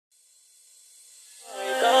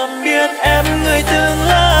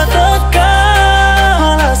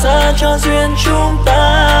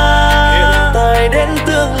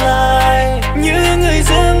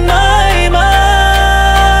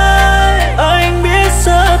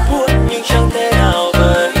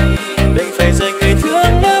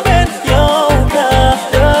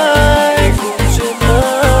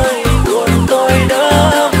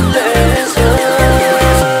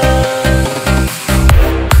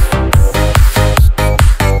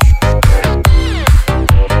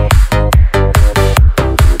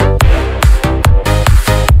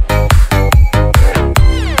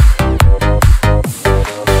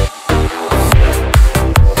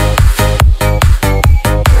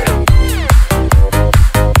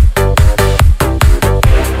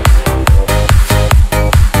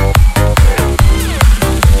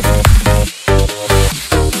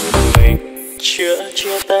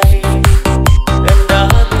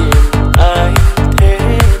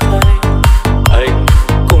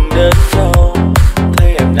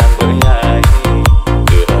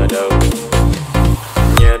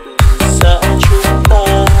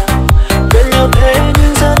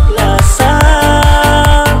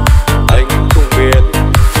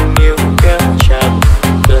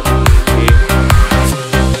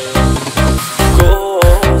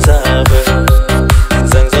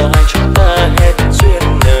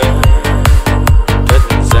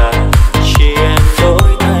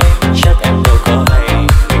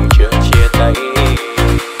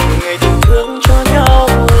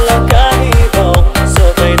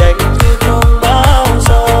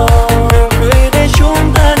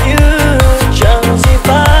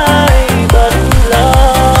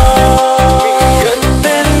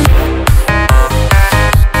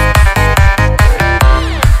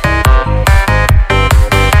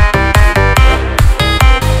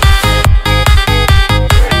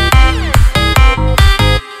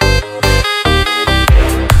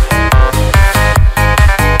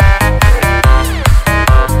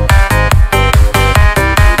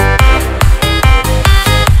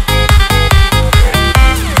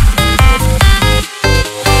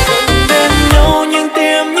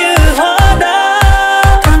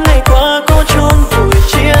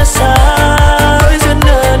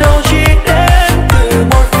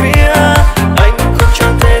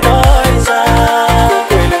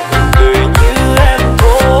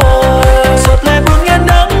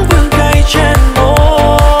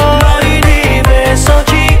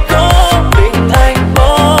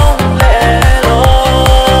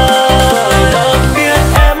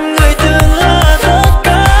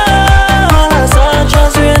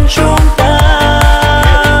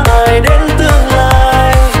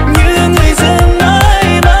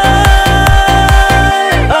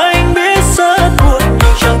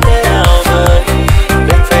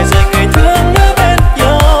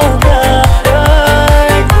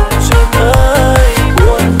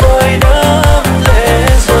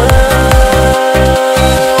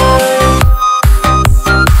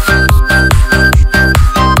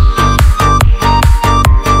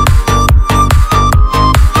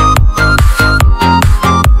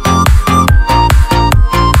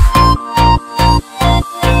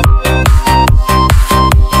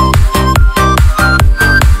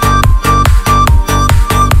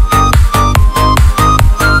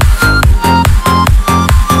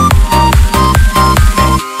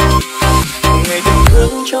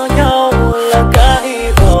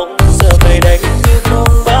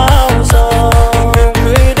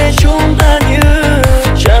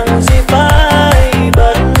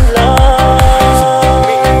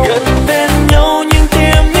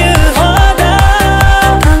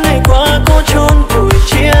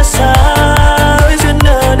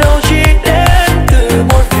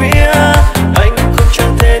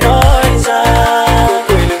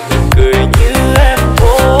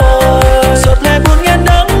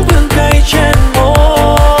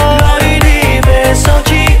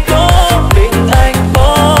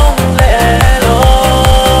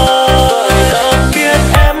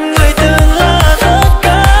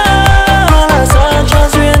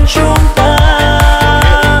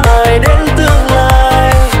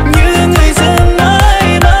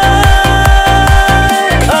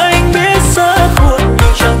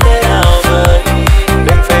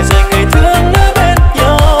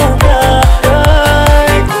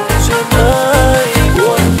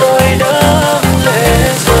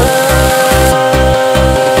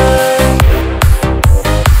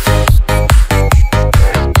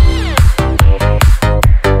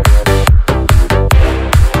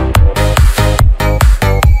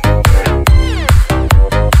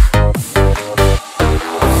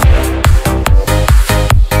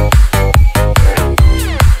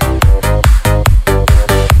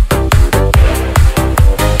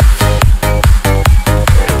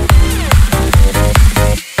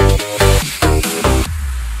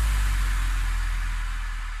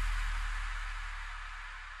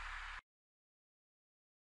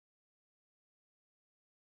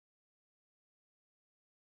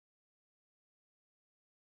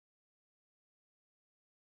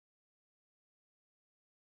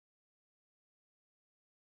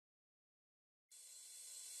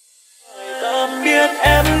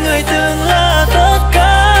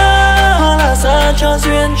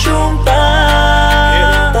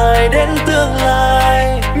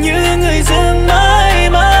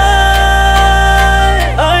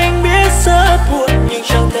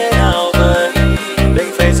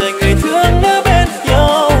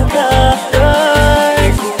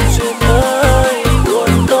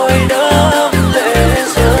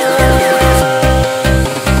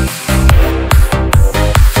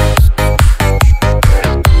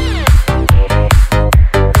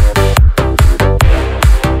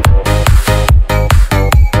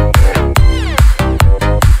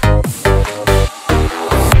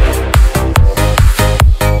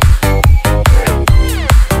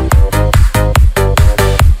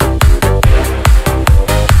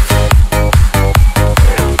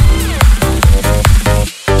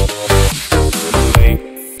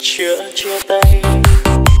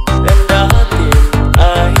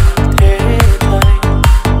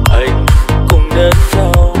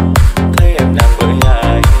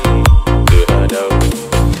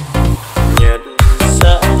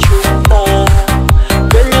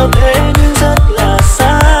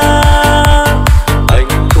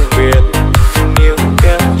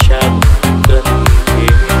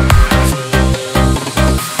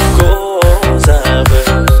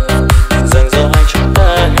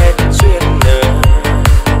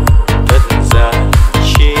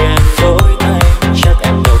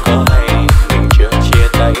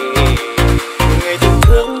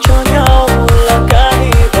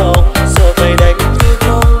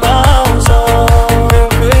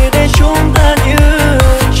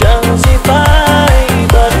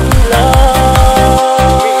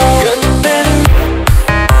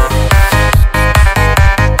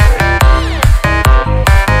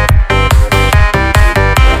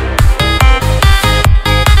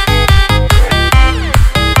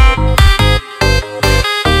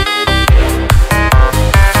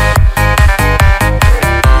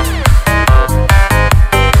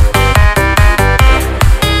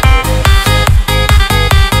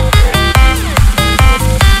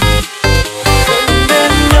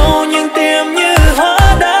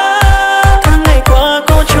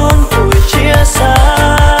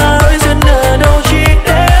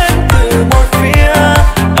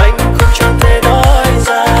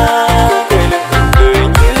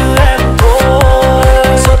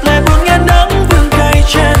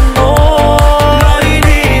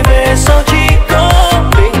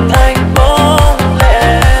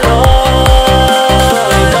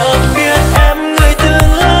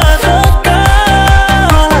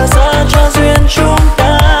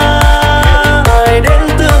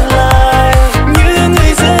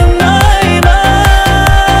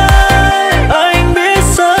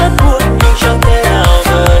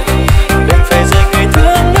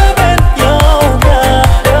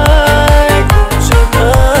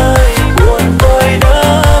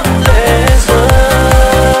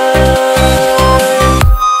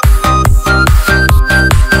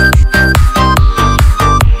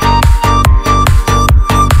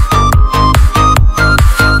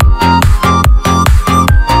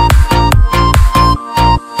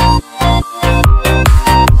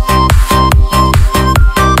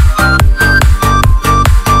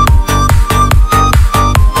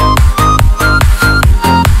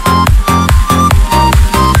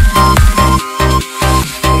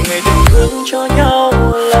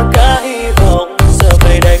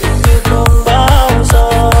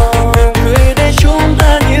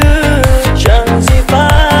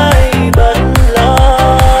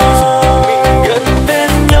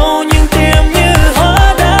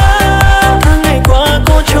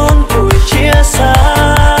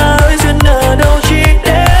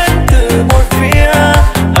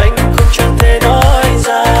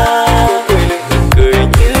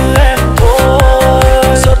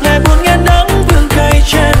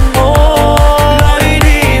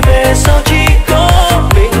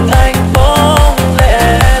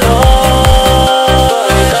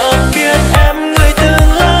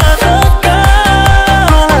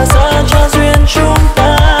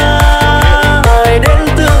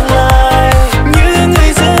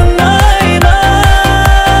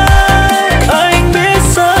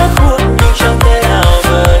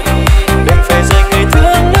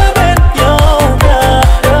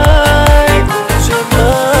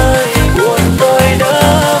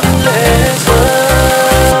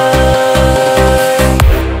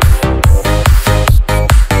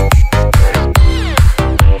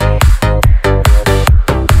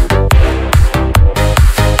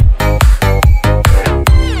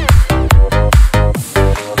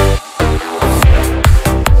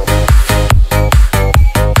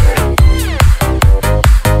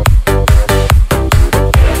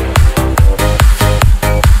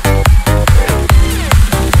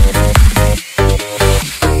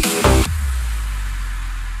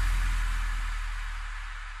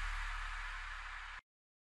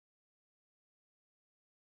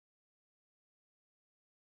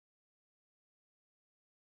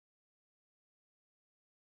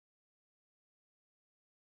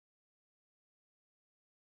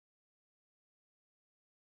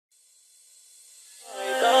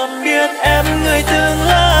em người từng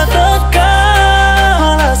là tất cả,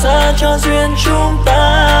 hóa là xa cho duyên chúng ta.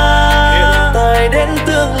 Hiện tại đến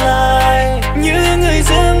tương lai như người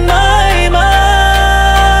dưng mãi mãi.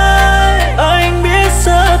 Anh biết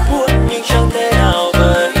rất buồn nhưng chẳng thể nào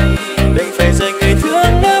vậy, đành phải dành người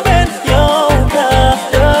thương ở bên nhau cả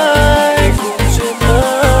đời. Cùng duyên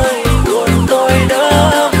ơi, buồn tôi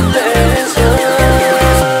đẫm lệ rơi.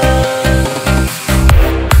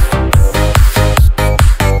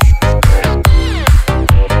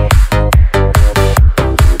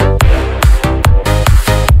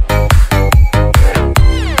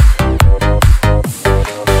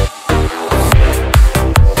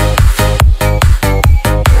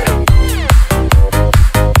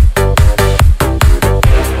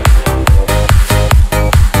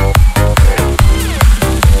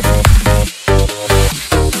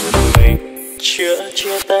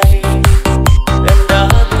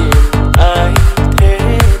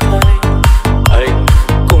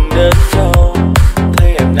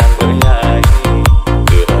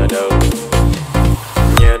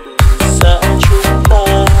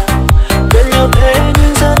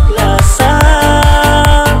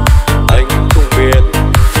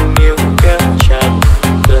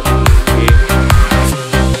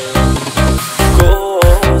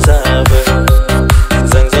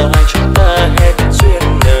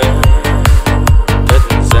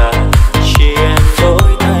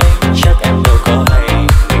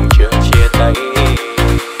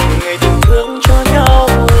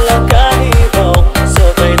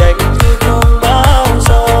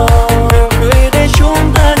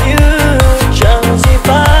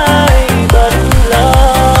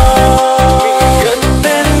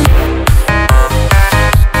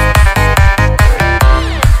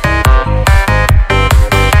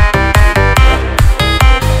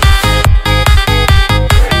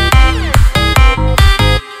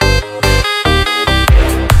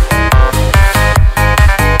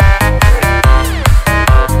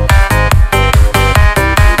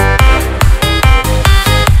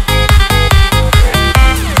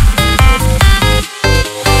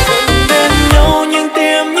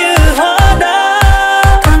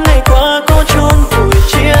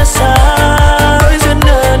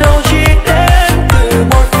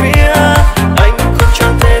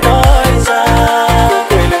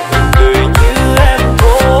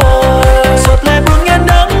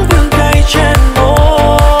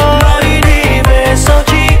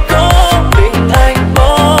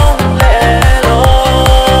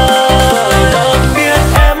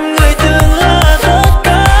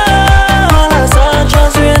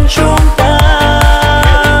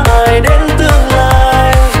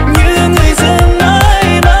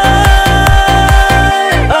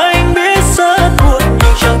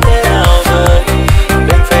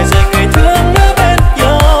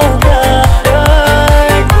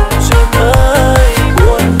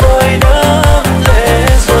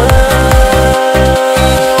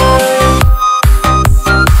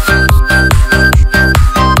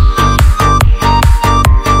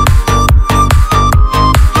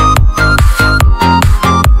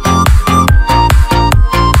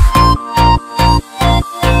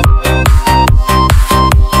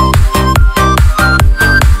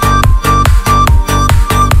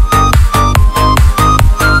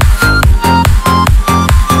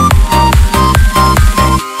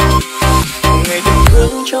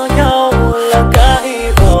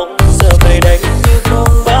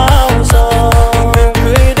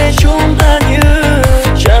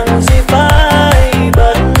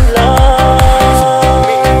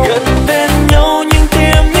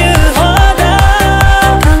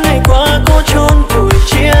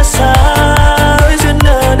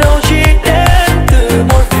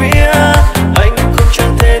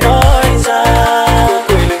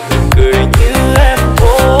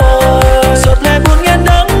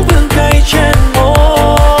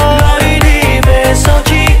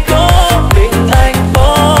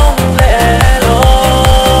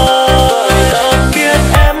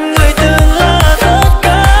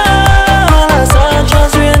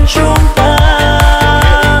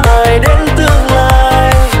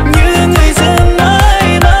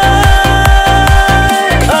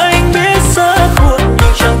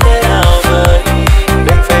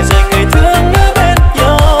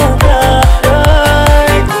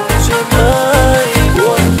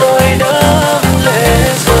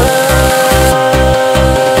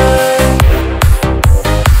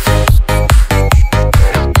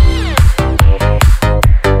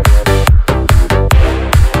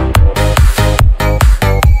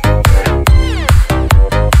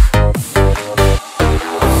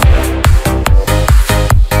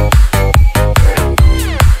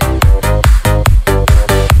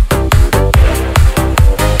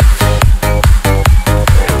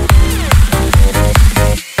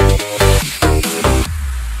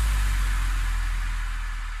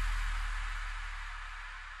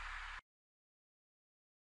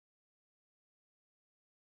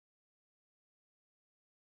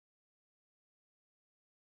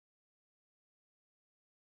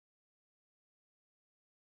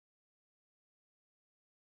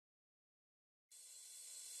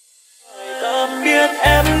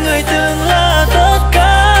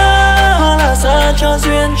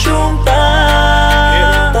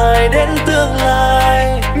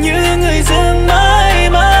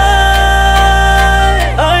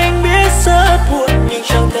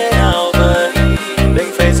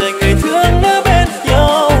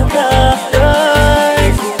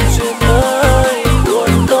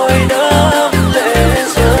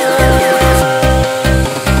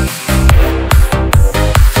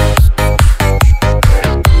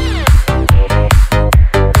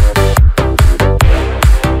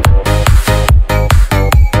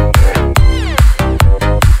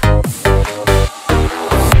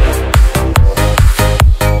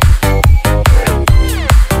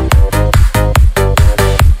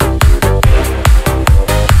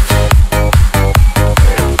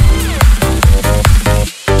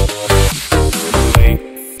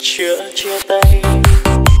 chưa chia tay,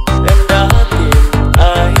 em đã tìm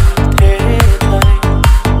ai thế thay,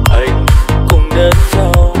 anh cũng đến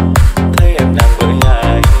đâu thấy em đang với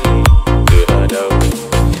ai từ đầu.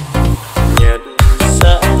 Nhận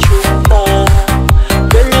ra chúng ta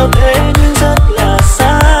bên nhau thế nhưng rất là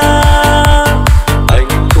xa, anh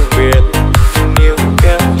cũng biết níu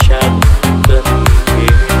kéo chẳng cần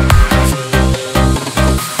thiết.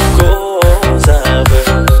 Cố giả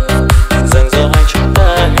vờ rằng do hai chúng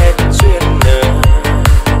ta hết duyên nợ,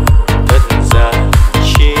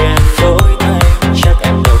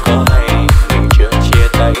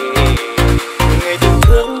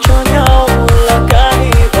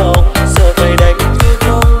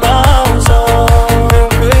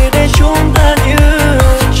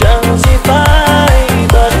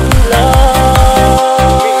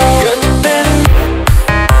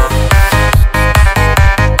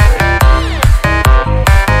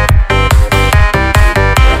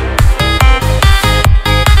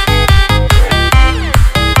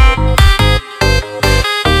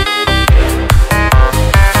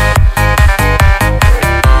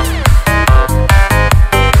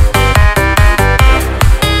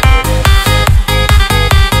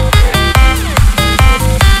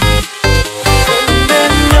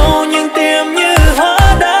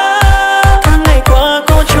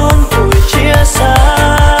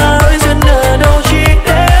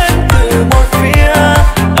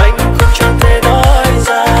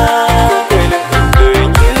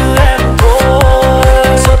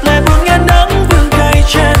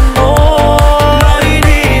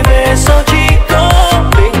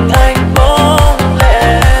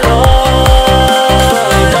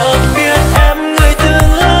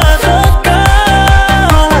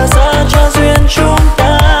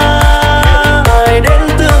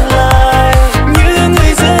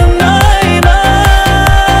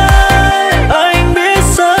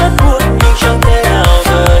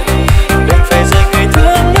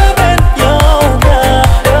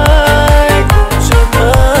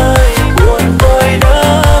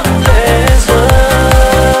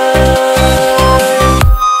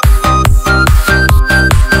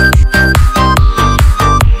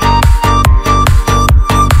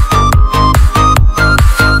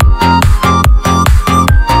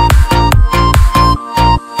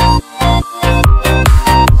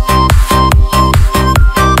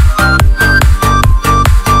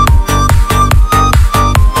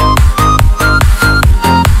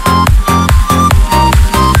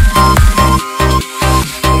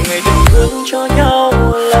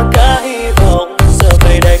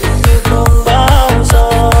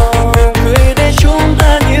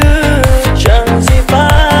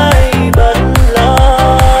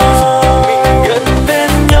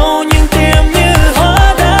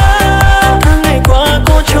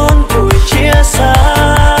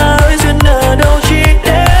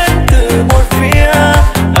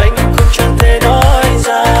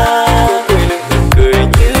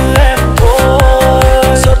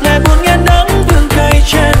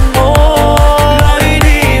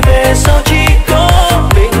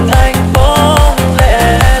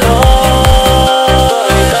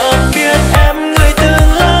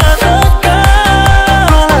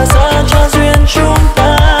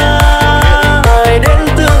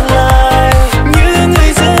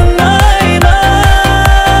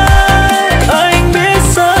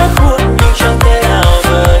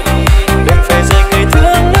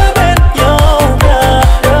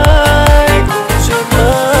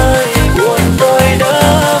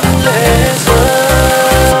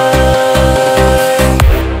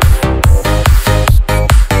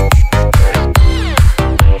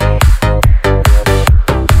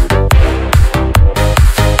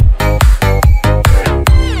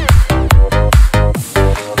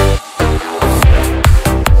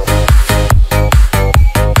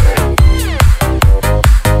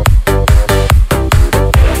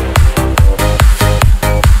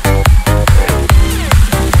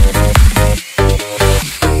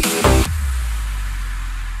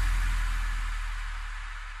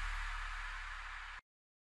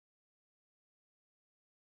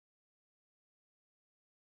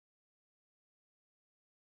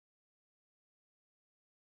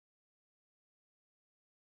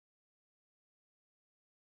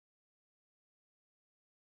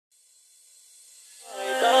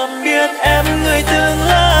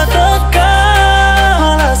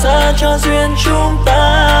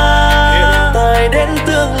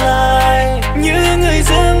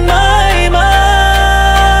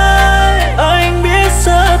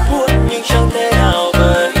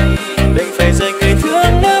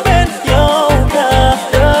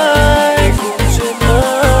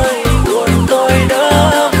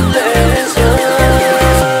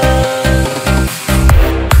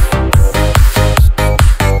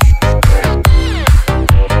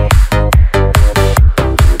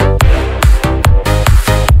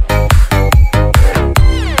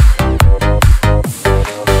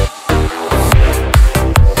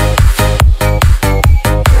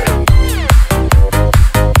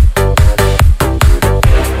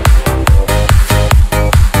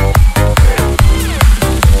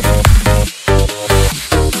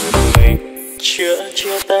 chưa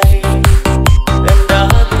chia tay. Em đã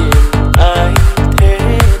tìm ai thế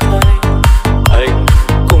thay, anh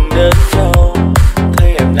cùng đến nhau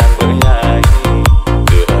thấy em đang với ai.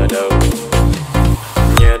 Từ ở đâu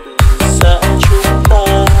nhận ra chúng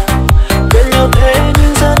ta bên nhau thế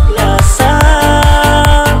nhưng rất là xa.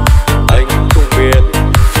 Anh cũng biết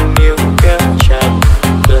níu kéo chẳng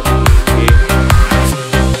cần thiết,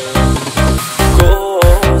 cố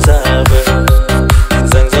giả vờ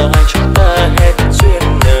rằng do hai chúng ta hết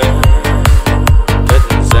duyên nợ.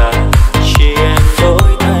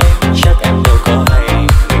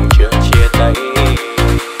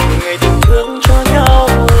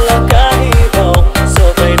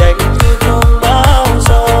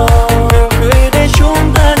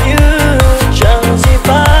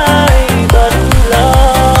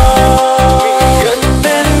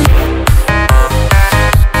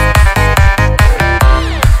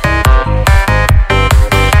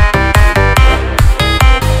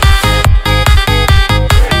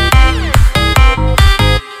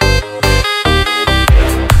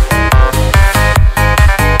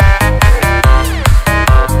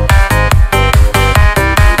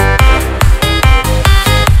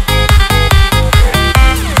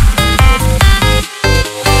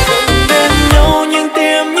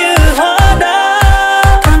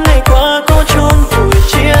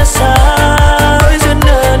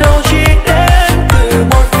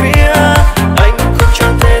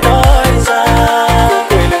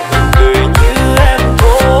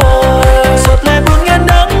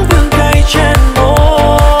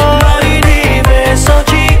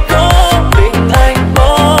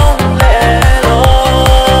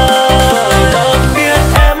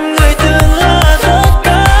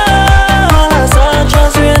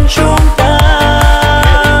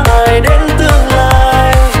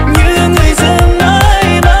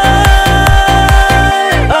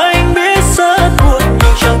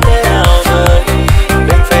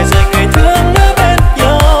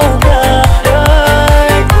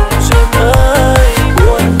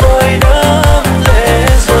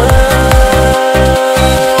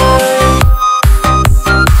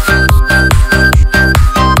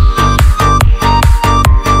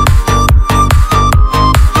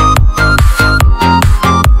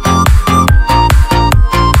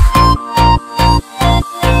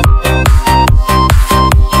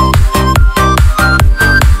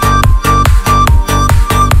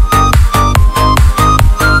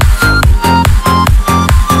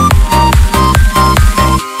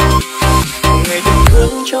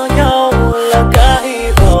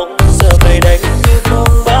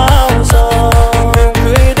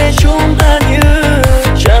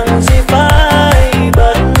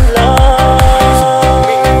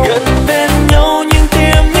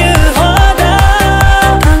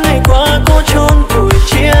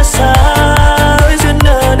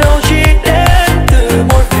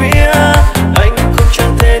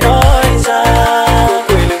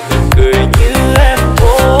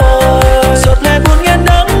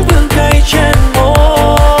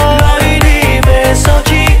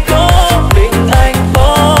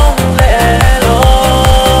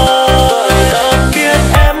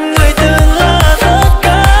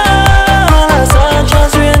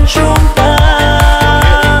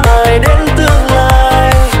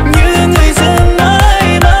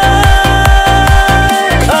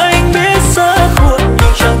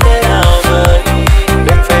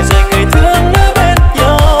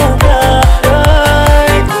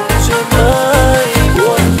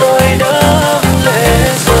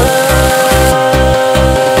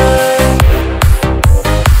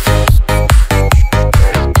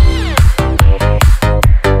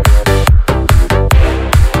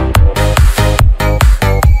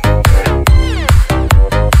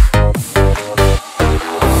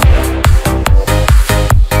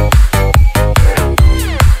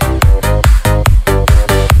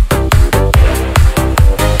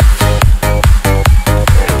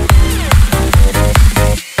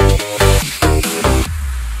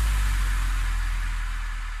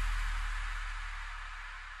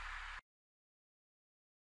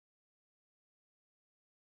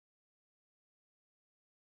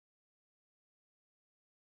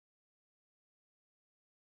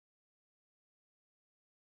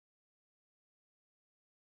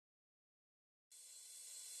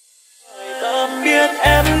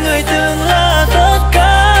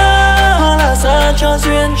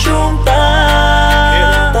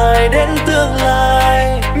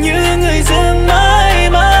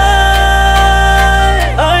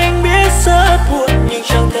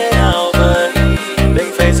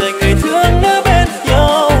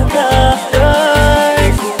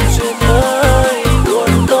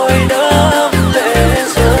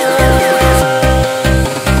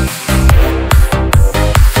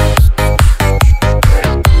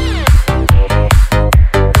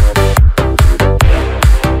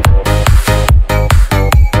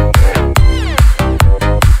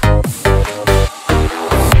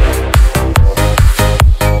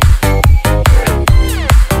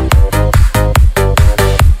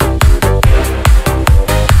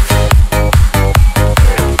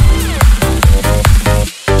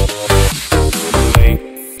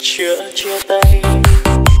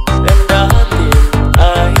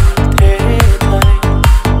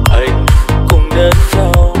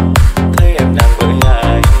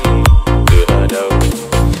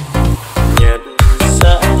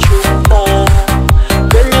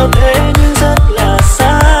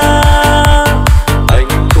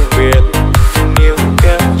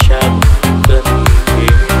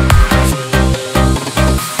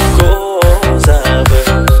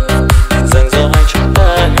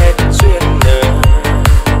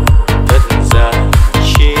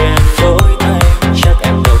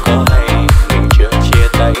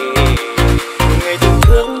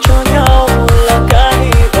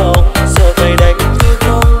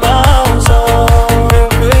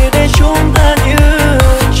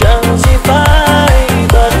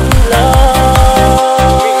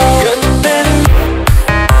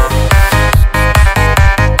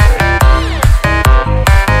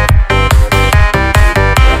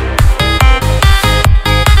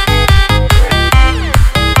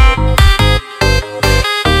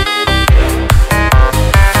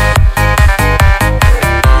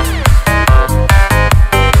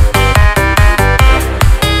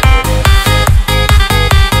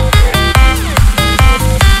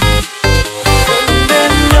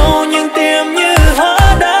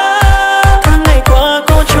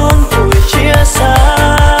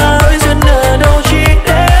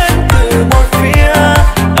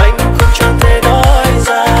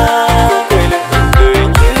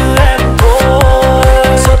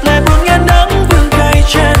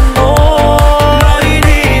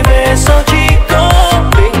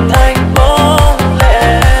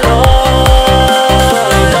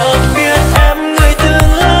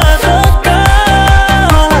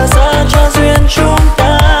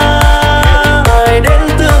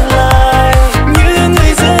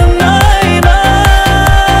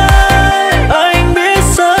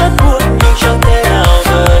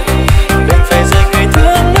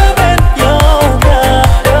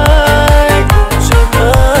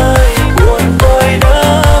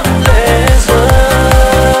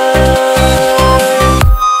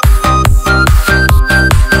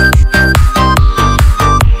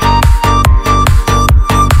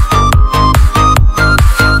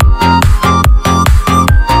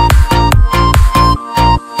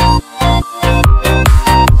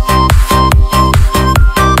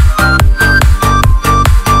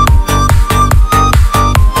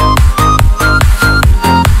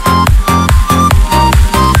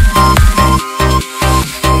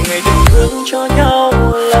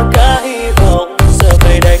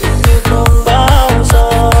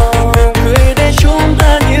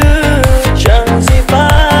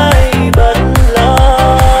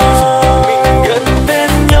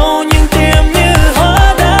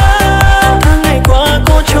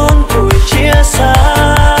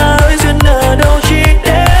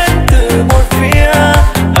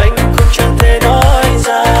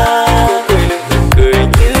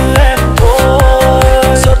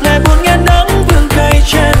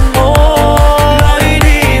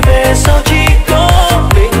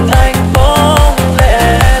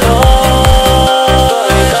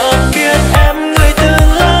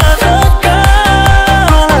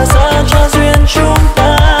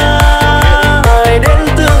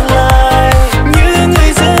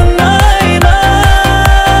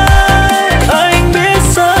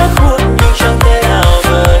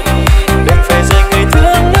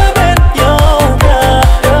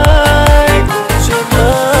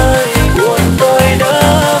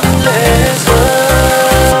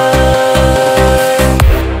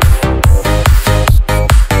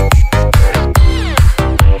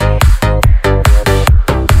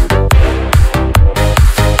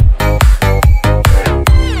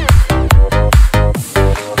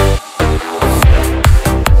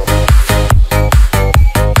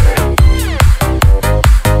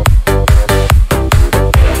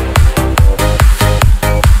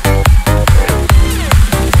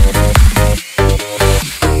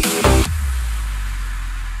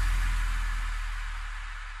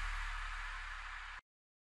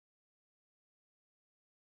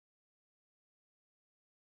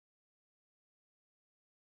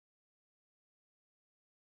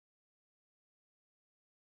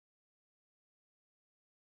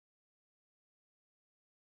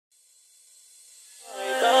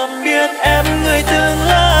 em người từng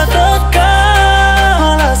là tất cả,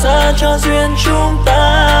 hoa là giá cho duyên chúng ta.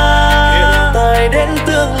 Hiện tại đến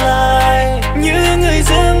tương lai như người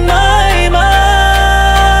dưng mãi mãi.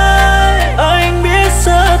 Anh biết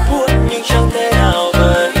rất buồn nhưng chẳng thể nào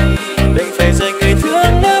vời, đành phải dành người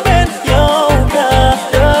thương ở bên nhau cả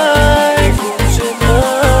đời. Cùng duyên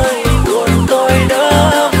ơi, buồn tôi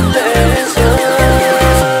đẫm lệ rơi.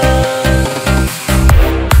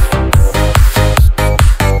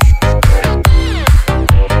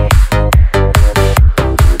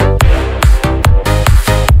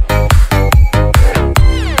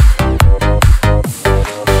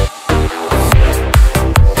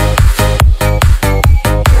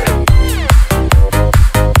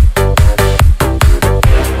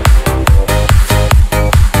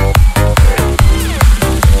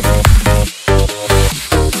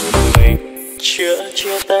 Mình chưa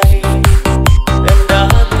chia tay, em đã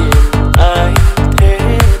tìm ai thế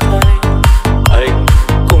thay. Anh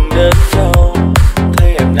cùng đến nhau,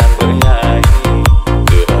 thấy em đang với ai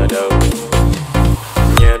ở đâu.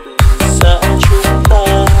 Nhận ra chúng ta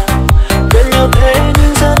bên nhau thế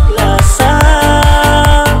nhưng rất là xa.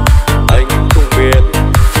 Anh cũng biết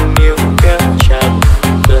níu kéo chẳng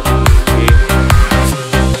cần thiết.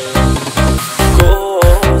 Cố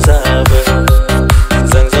giả vờ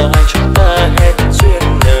rằng do hai chúng ta hết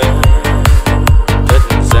duyên nợ. Thật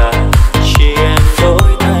ra chỉ em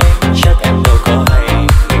đổi thay, chắc em đâu có hay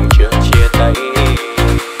mình chưa chia tay.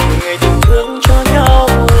 Ngày tình thương cho nhau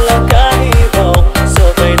là cái hy vọng,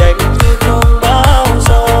 giờ về đánh như không bao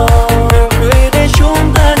giờ. Nụ cười để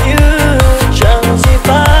chúng ta như chẳng gì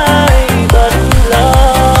phải bất lo.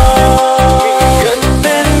 Mình gần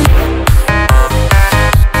bên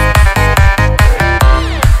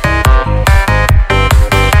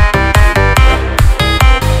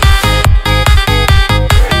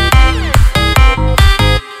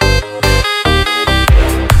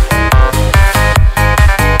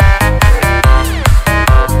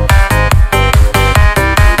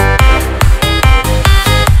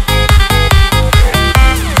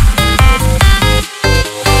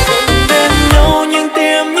bên nhau nhưng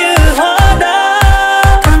tim như hóa đá.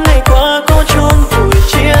 Tháng ngày qua có chốn vui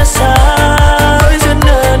chia xa. Nỗi duyên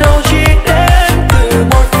ở đâu chỉ đến từ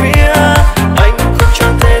một phía, anh không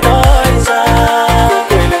chẳng thể nói ra.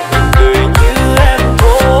 Cười lên cười như em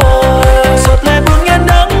thôi, giọt lệ buồn ngàn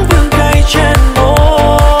đắng vương cay trên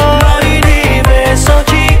môi. Nói đi về sau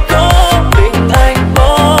chỉ có mình anh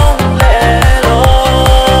bóng lẻ loi.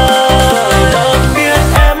 Thật biết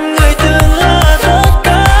em người từng là tất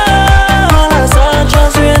cả, hoa là giá cho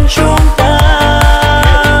duyên chúng ta.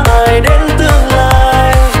 Hiện tại đến tương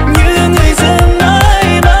lai như người dưng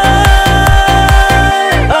mãi mãi.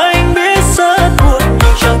 Anh biết rất buồn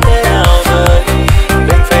nhưng chẳng thể nào vời,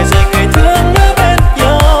 đành phải dành người thương ở bên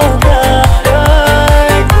nhau cả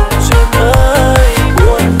đời. Cùng duyên ơi,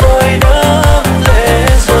 buồn tôi đẫm lệ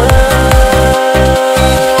rơi.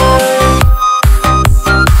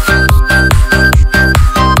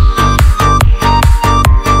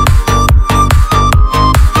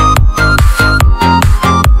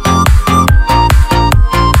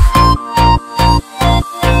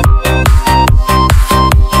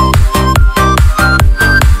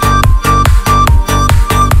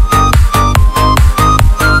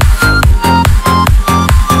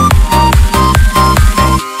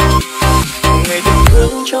 Ngày tình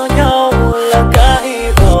thương cho nhau là cái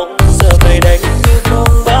hy vọng, giờ về đánh như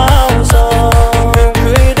không bao giờ. Nụ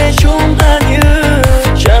cười để chúng ta như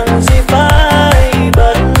chẳng gì phải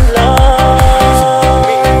bất lo.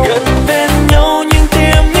 Mình gần bên nhau nhưng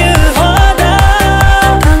tim như hóa đá.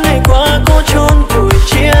 Tháng ngày qua có chốn vui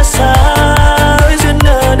chia xa. Nỗi duyên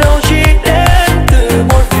ở đâu chỉ đến từ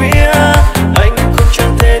một phía, anh không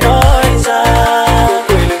chẳng thể nói ra.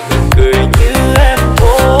 Cười lên cười như em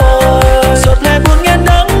thôi, giọt lệ buồn ngàn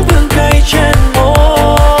đắng vương cay trên môi.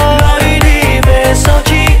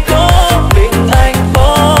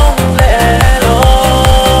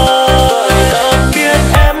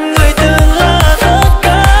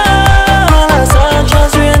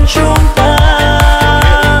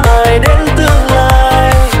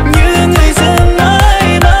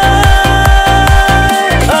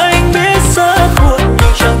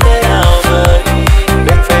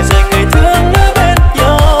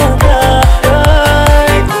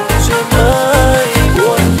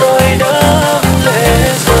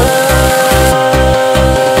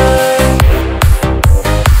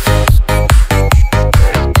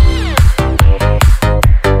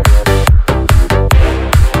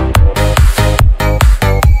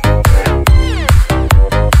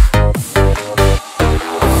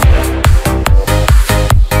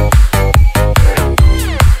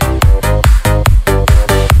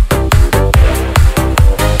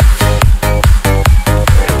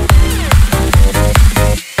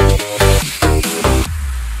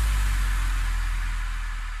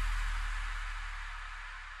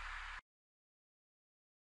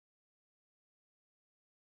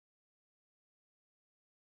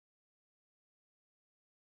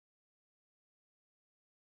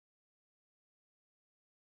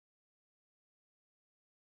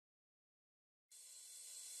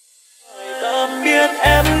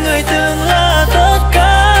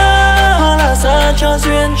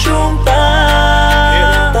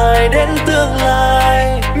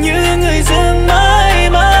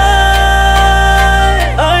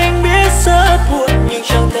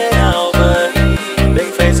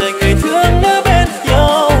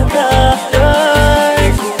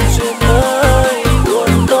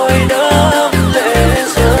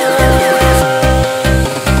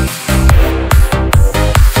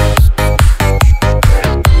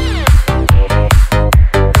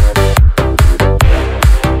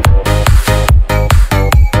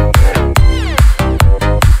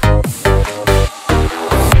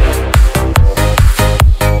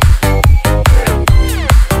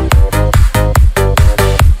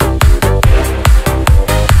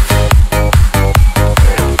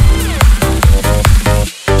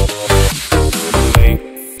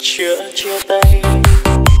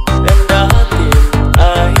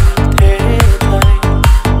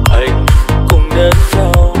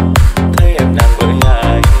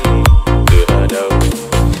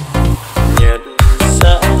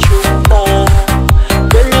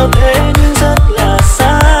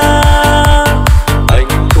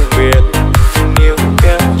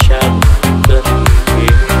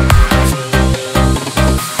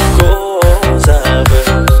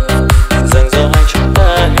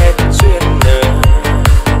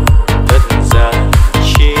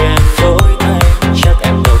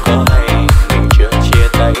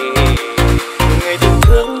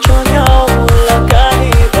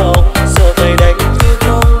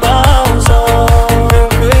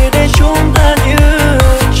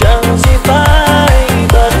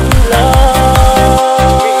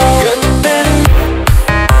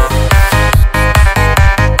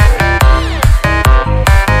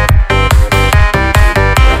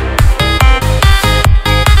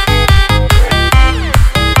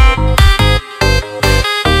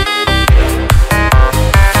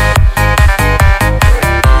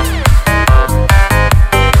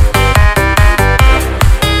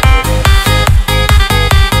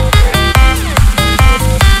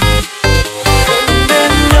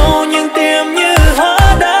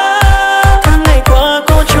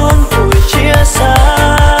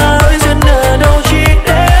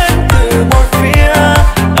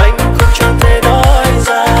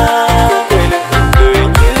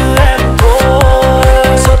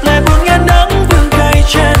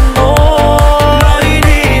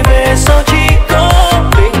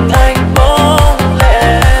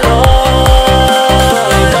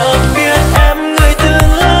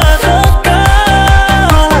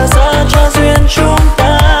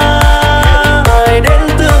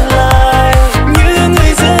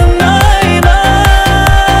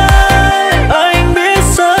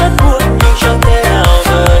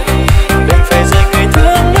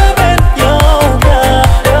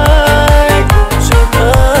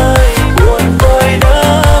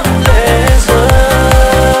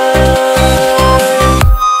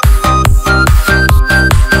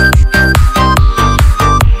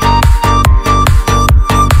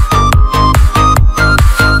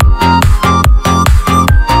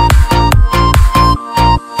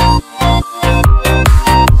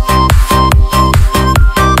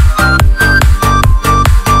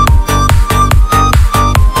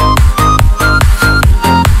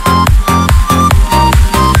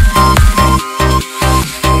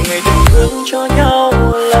 thương cho nhau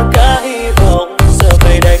là cả hy vọng, giờ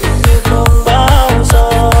phải đánh như không bao giờ.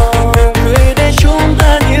 Nụ cười để chúng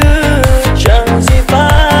ta như chẳng gì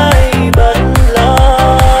phải bất lo.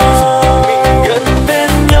 Mình gần bên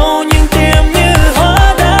nhau nhưng tim như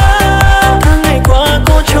hóa đá, tháng ngày qua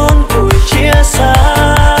có chốn vùi chia xa.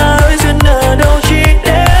 Nỗi duyên ở đâu chỉ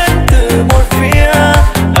đến từ một phía,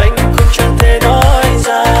 anh không chẳng thể nói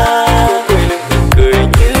ra. Cô cười lưng cười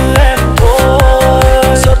như em thôi,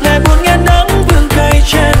 giọt lệ buồn nghe nắng vương cay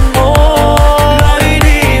trên môi. Lối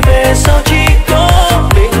đi về sau chỉ có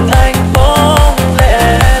mình anh bóng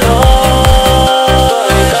lẻ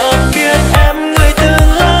loi. Tạm biệt em người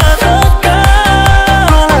từng là tất cả,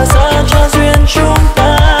 có là xa cho duyên chúng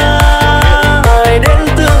ta. Tại đến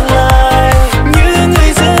tương lai như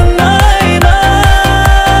người dưng mãi mãi.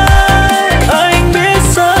 Anh biết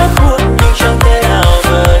rất buồn nhưng chẳng thể nào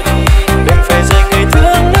vời, đành phải dành ngày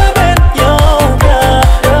thương ở bên nhau cả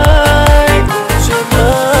đời. Cùng duyên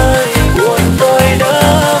ơi buồn tôi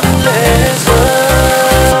đẫm lệ rơi.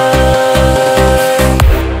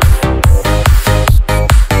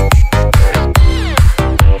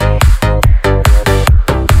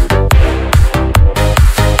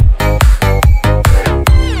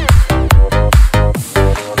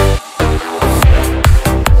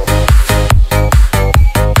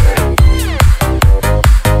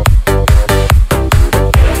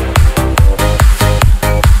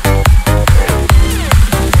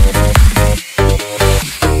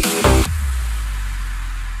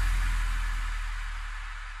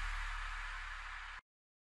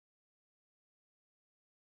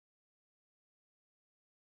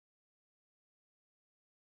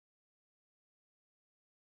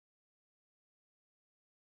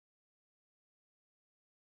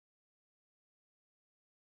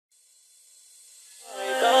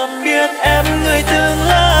 Tạm biệt em người từng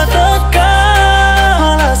là tất cả,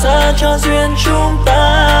 hóa là xa cho duyên chúng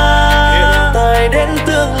ta. Hiện tại đến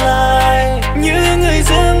tương lai như người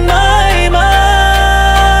dưng mãi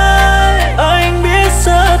mãi. Anh biết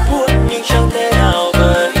rất buồn nhưng chẳng thể nào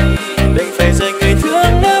vời, đành phải dành người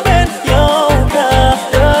thương ở bên nhau cả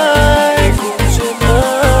đời. Cùng duyên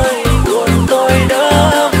ơi buồn tôi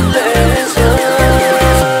đẫm lệ rơi.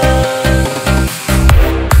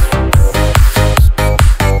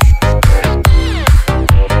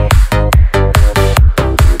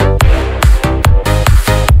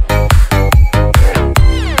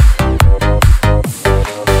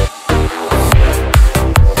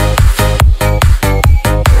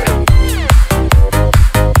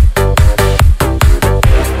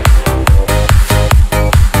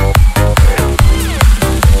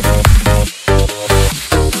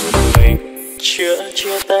 Mình chưa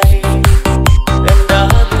chia tay, em đã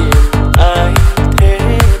tìm ai thế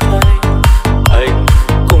thay. Anh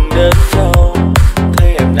cùng đến nhau,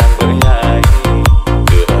 thấy em đang với ai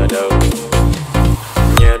ở đâu.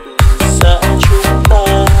 Nhận ra chúng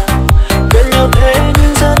ta bên nhau thế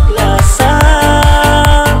nhưng rất là xa.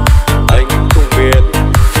 Anh cũng biết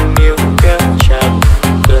níu kéo chẳng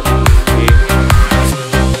cần thiết.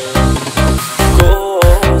 Cố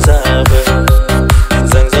giả vờ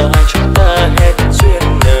rằng do hai chúng ta hết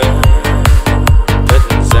duyên nợ.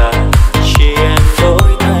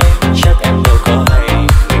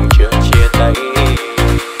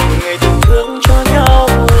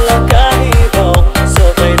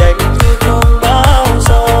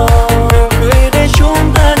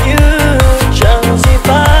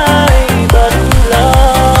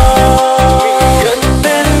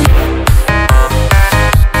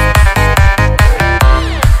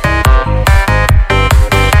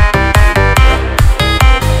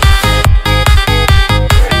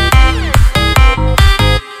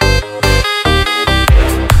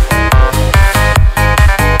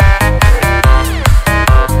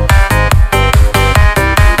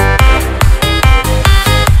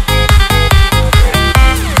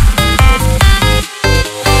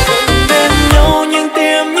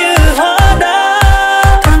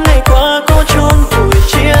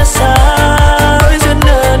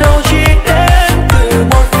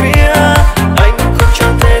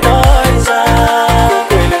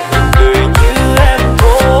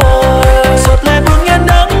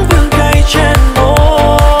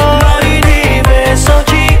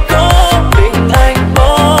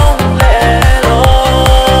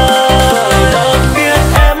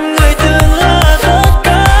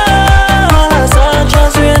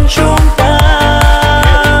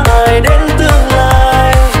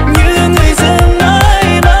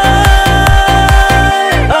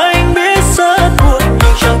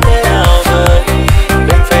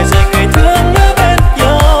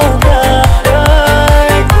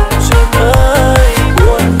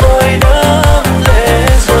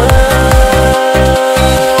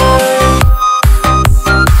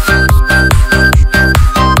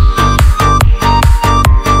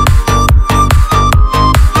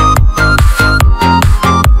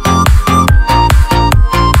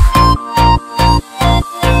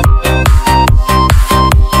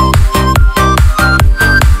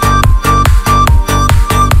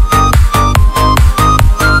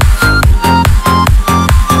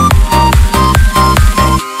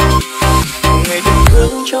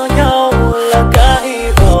 thương cho nhau là cả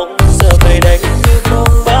hy vọng, giờ phải đánh như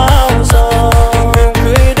không bao giờ. Nụ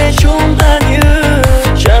cười để chúng ta như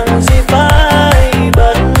chẳng gì phải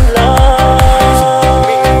bất lo.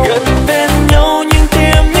 Mình gần bên nhau nhưng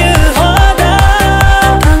tim như hóa đá,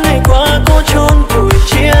 tháng ngày qua có chôn vùi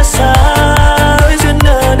chia xa. Đôi duyên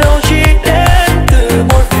ở đâu chỉ đến từ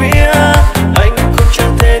một phía, anh không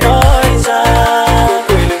chẳng thể nói ra. Cô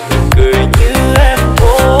cười lưng cười như em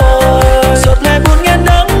thôi, giọt lệ buồn nghe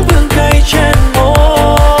đắng vương cay trên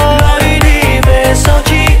môi. Lối đi về sau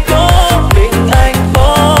chỉ có mình anh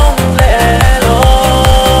bóng lẻ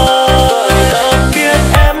loi. Tạm biệt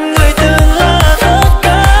em người từng là tất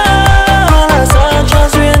cả, có là xa cho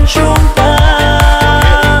duyên chúng ta.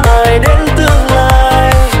 Tại đến tương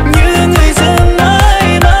lai như người dưng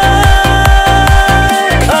mãi mãi.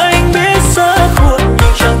 Anh biết rất buồn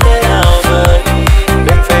nhưng chẳng thể nào vời,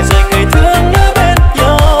 đành phải dành ngày thương ở bên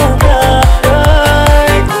nhau cả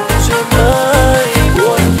đời. Cùng duyên ơi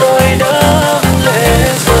buồn tôi đẫm lệ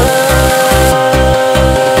rơi.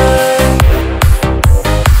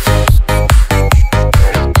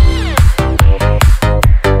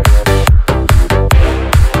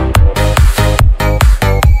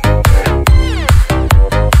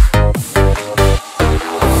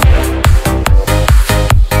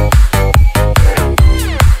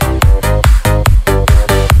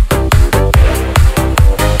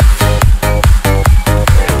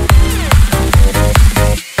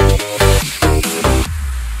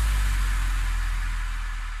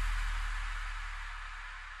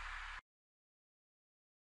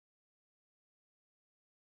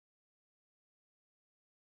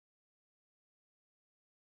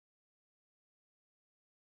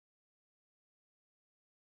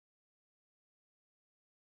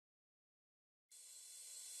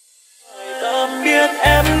 Tạm biệt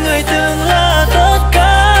em người từng là tất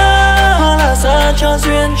cả, hóa là xa cho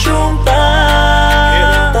duyên chúng ta.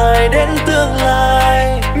 Hiện tại đến tương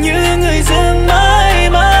lai như người dưng mãi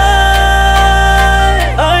mãi.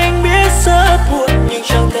 Anh biết rất buồn nhưng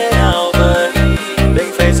chẳng thể nào vời,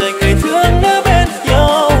 đành phải dành ngày thương ở bên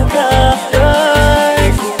nhau cả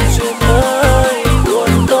đời. Cùng duyên ơi buồn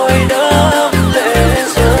tôi đẫm lệ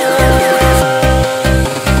rơi.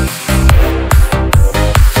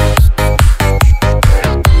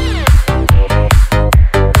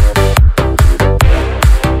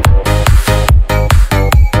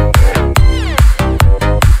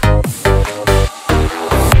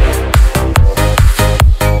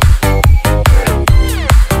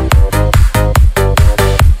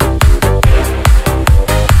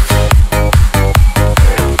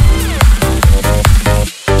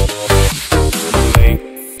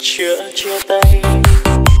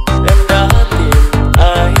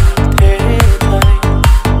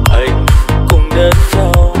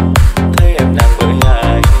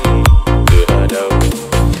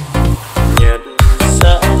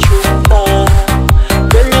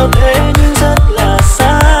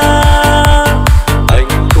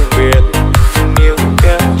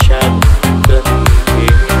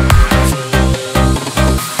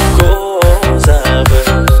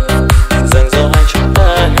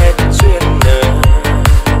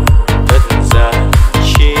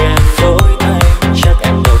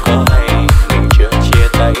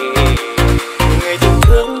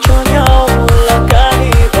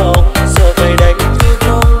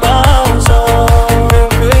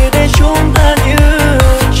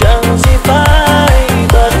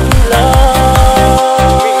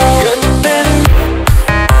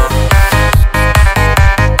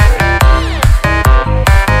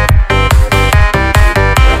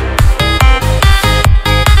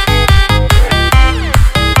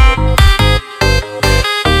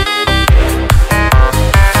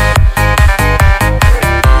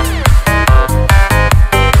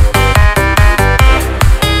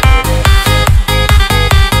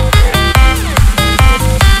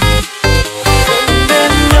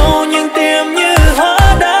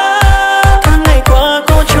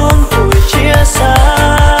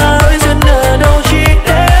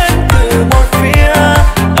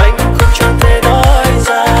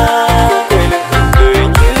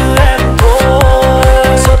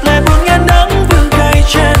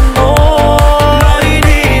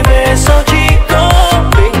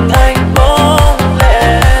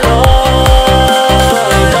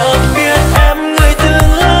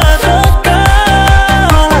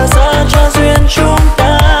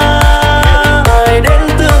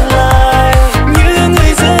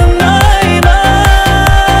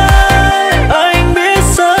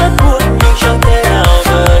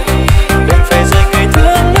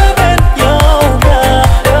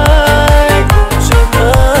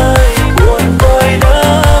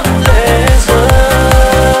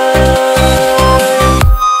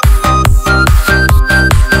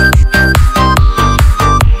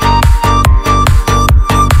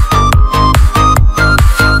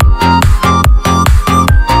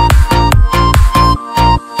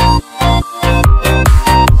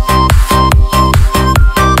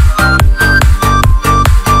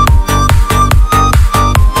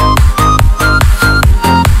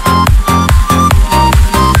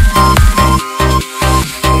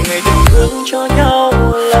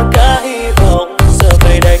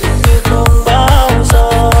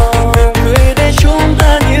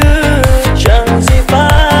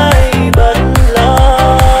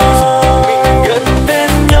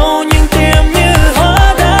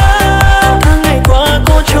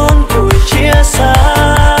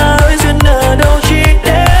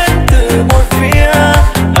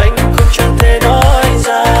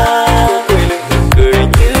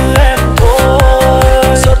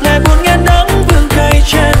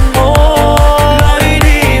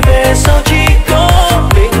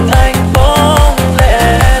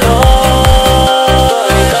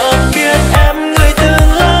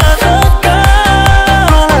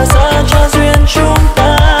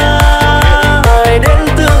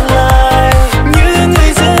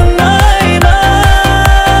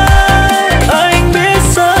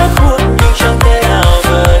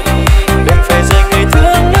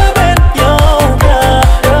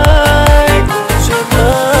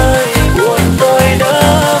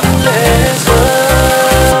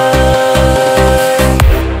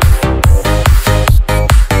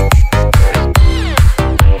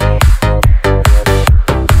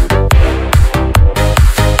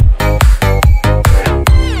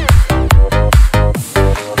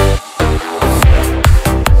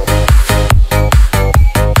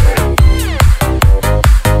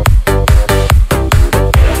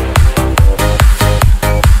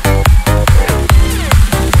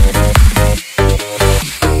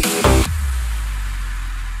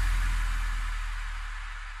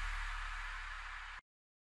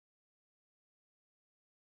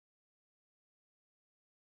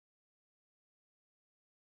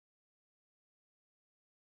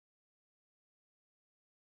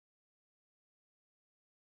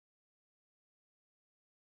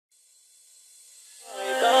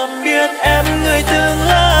 biết em người từng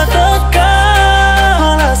là tất cả,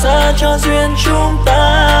 hoa là giá cho duyên chúng ta.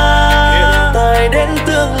 Hiện tại đến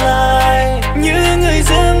tương lai như người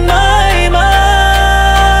dưng mãi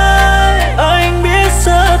mãi. Anh biết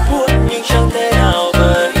rất buồn nhưng chẳng thể nào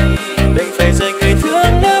vậy, đành phải dành người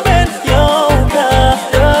thương ở bên nhau cả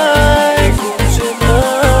đời. Cùng duyên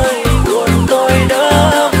ơi, buồn tôi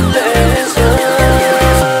đẫm lệ rơi.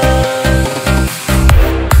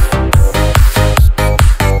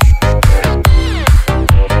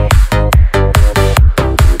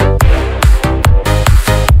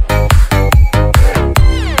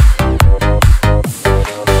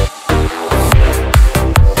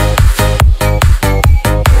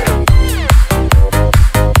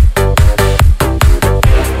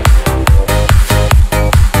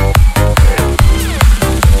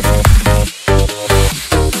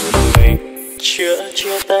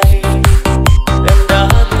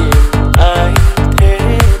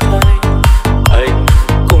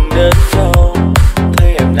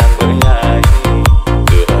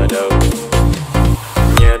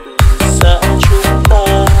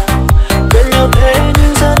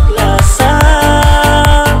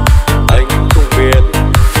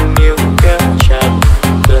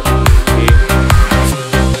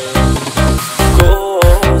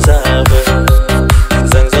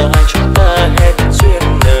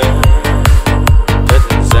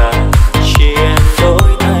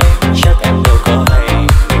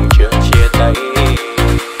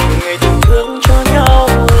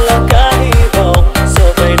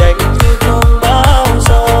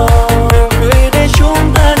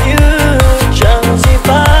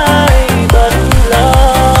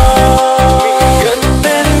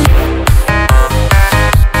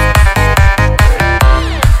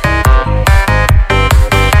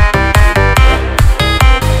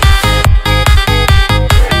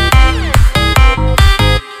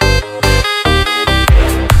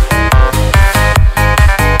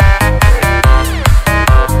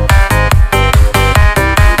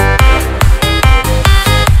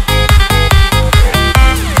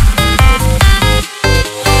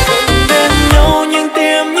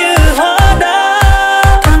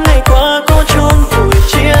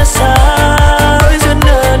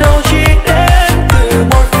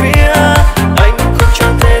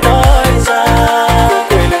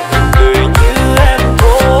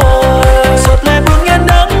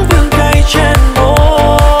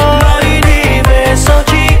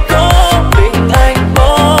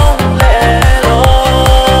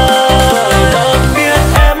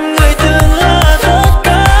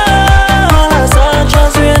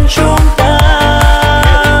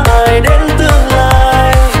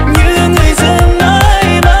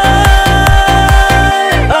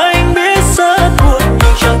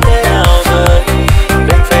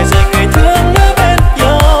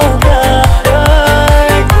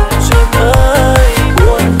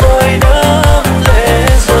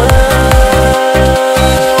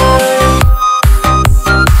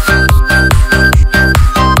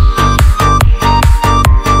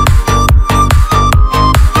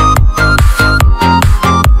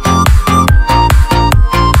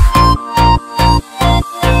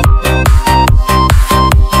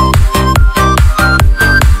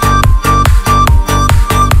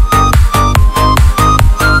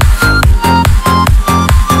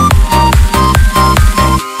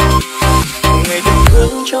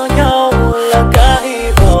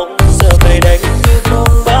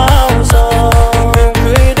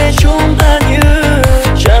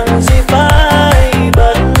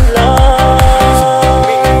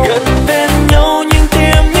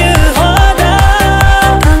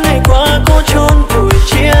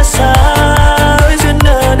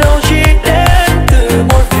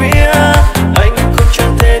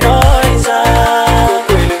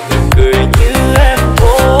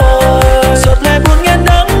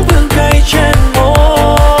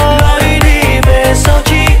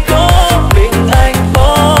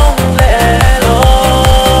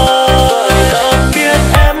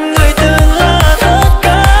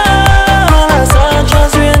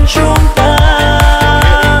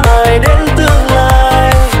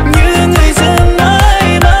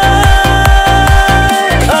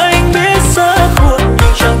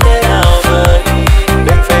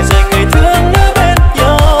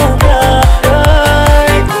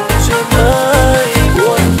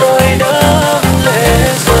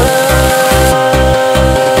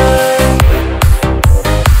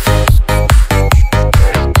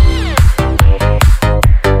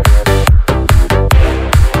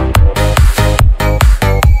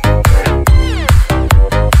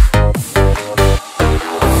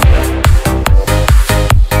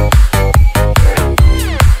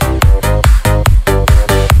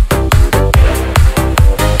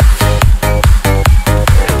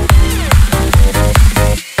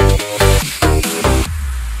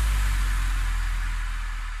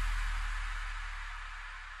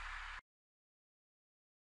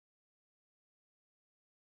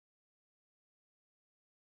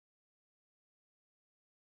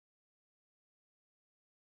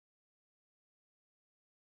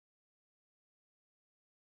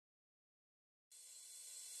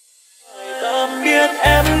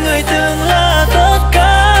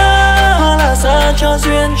 cho duyên